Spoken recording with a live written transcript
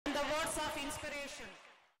words of inspiration.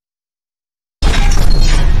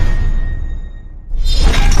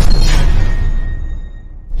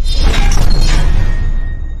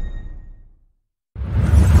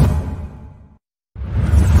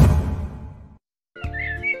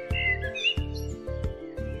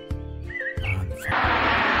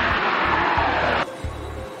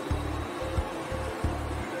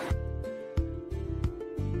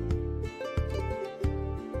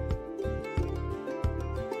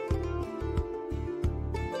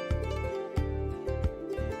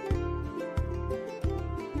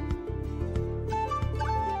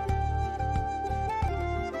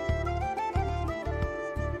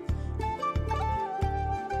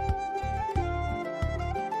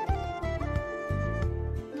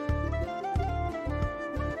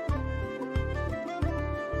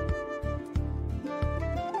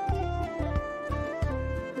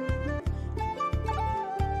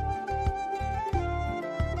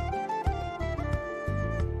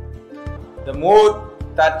 The more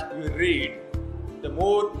that you read, the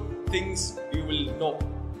more things you will know.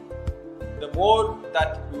 The more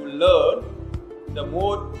that you learn, the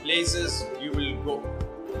more places you will go.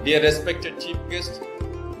 Dear respected chief guest,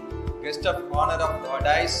 guest of honor of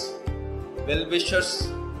Paradise, well-wishers,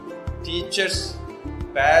 teachers,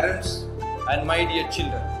 parents and my dear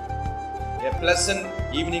children, a pleasant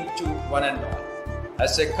evening to one and all.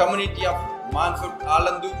 As a community of Montfort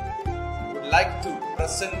Alandur, would like to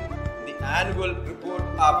present the annual report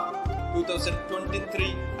of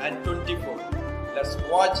 2023 and 24. Let's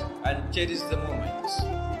watch and cherish the moments.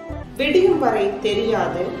 விடியும் வரை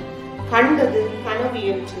தெரியாது கண்டது கனவு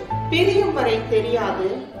என்று, பிரியும் வரை தெரியாது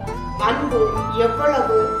அன்பு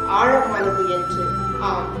எவ்வளவு ஆழமானது என்று.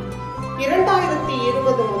 ஆம், 2020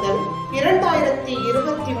 முதல்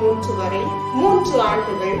 2023 வரை 3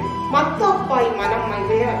 ஆண்டுகள் மத்தாப்பாய் மனம்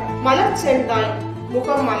மகிழ, மலர் செந்தாய்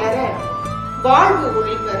முகம் மலர, வாழ்வு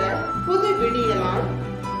ஒளிபெற, புது விடியலால்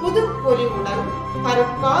புது பொலிவுடன்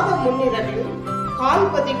பருக்காத முன்னிரவில் கால்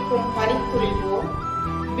பதிக்கும் பனித்துளி போல்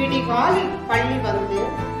விடிகாலில் பள்ளி வந்து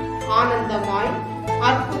ஆனந்தமாய்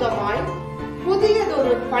அற்புதமாய்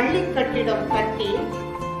புதியதொரு பள்ளி கட்டிடம் கட்டி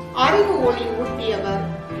அறிவு ஒளி ஊட்டியவர்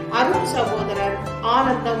அருட்சகோதரர்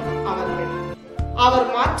ஆனந்தம் அவர்கள். அவர்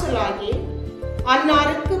மாற்றலாகி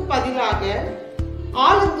அன்னாருக்கு பதிலாக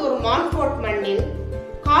ஆலந்தூர் மான்ஃபோர்ட் மண்ணில்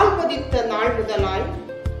கால் பதித்த நாள் முதலாய்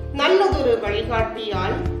நல்லதொரு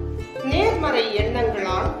வழிகாட்டியால், நேர்மறை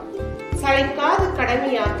எண்ணங்களால் சளைக்காத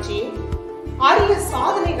கடமையாற்றி, அரிய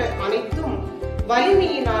சாதனைகள் அனைத்தும்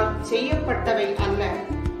வலிமையினால் செய்யப்பட்டவை அல்ல,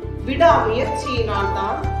 விடாமுயற்சியினால்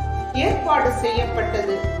தான் ஏற்பாடு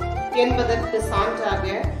செய்யப்பட்டது என்பதற்கு சான்றாக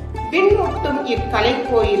விண்ணொட்டும் இக்கலை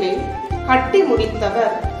கோயிலை கட்டி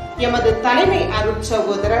முடித்தவர் எமது தலைமை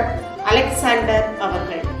அருட்சகோதரர் அலெக்சாண்டர்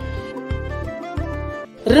அவர்கள்.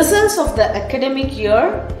 Results of the academic year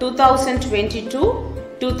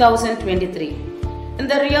 2022-2023. In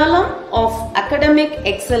the realm of academic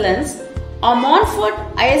excellence, our Montfort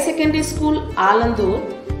Higher Secondary School Alandur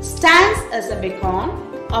stands as a beacon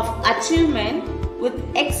of achievement with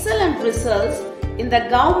excellent results in the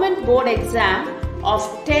government board exam of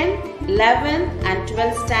 10th, 11th and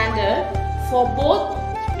 12th standard for both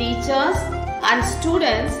teachers and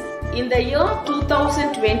students in the year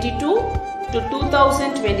 2022 to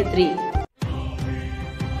 2023.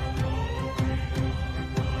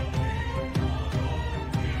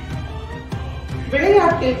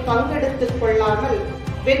 விளையாட்டில் பங்கெடுத்துக் கொள்ளாமல்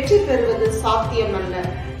வெற்றி பெறுவது சாத்தியமல்ல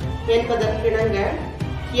என்பதற்கிணங்க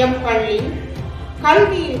M பள்ளி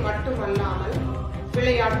கல்வியில் மட்டுமல்லாமல்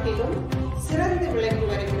விளையாட்டிலும் சிறந்து விளங்கி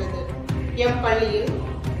வருகிறது. எம் பள்ளியில்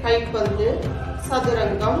கைப்பந்து,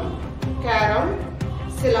 சதுரங்கம், carrom,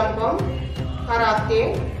 silambam, karate,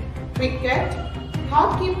 cricket,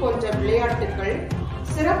 hockey போன்ற விளையாட்டுகள்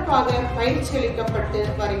சிறப்பாக பயிற்சியளிக்கப்பட்டு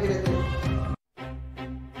வருகிறது.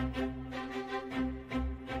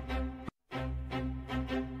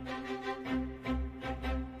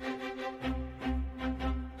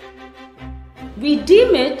 We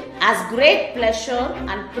deem it as great pleasure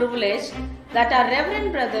and privilege that our Reverend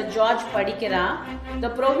Brother George Padikara,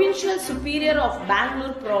 the Provincial Superior of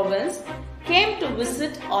Bangalore Province, came to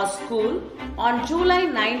visit our school on July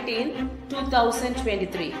 19,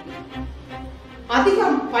 2023.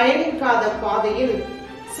 அதிகம் பயணிக்காத பாதையில்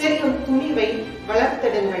செல்லும் துணிவை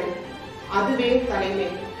வளர்த்திடுங்கள், அதுவே தலைமை.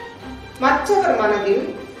 மற்றவர் மனதில்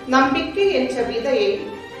நம்பிக்கை என்ற விதையை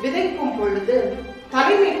விதைக்கும் பொழுது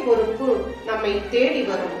தலைமை பொறுப்பு நம்மை தேடி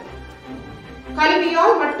வரும்.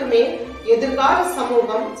 கல்வியால் மட்டுமே எதிர்கால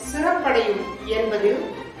சமூகம் சிறப்படையும் என்பதில்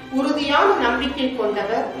உறுதியான நம்பிக்கை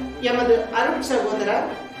கொண்டவர் எமது அருட்சகோதரர்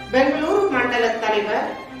பெங்களூரு மண்டல தலைவர்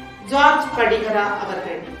ஜார்ஜ் படிகரா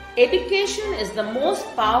அவர்கள். education is the most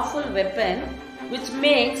powerful weapon which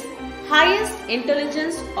makes highest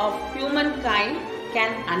intelligence of humankind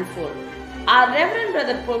can unfold. Our Reverend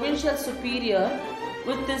Brother Provincial Superior,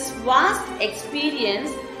 with his vast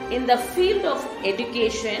experience in the field of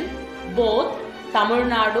education, both Tamil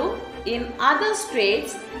Nadu in other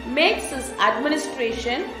states, makes his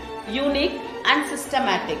administration unique and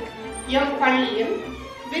systematic. M பள்ளியின்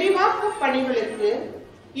விரிவாக்க பணிகளுக்கு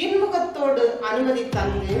இன்முகத்தோடு அனுமதி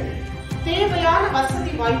தந்து தேவையான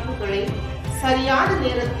வசதி வாய்ப்புகளை சரியான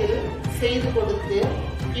நேரத்தில் செய்து கொடுத்து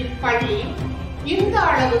இப்பள்ளி இந்த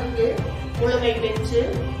அளவுக்கு முழுமை பெற்று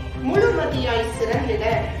முழுமதியாய் சிறந்திட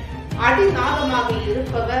அடிநாதமாக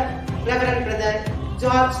இருப்பவர் ரெவரண்ட் பிரதர்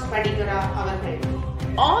ஜார்ஜ் படிகரா அவர்கள்.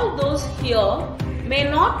 All those here may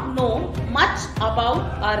not know much about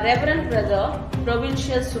our Reverend Brother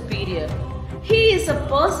Provincial Superior. He is a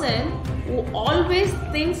person who always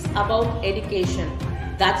thinks about education.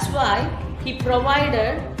 That's why he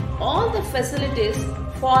provided all the facilities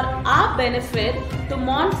for our benefit to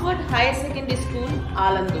Montfort Higher Secondary School,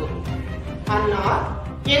 Alandur. அன்னார்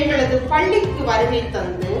எங்களது பள்ளிக்கு வருகை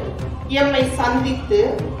தந்து எம்மை சந்தித்து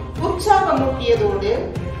உற்சாகமூட்டியதோடு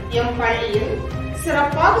M பள்ளியில்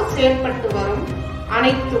சிறப்பாக செயல்பட்டு வரும்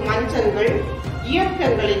அனைத்து மன்றங்கள்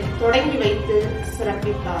இயக்கங்களை தொடங்கி வைத்து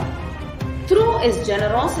சிறப்பித்தார். Through his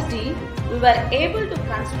generosity, we were able to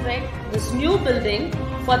construct this new building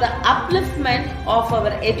for the upliftment of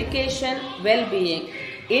our education well-being.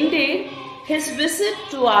 Indeed, his visit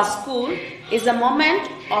to our school is a moment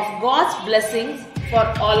of God's blessings for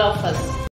all of us.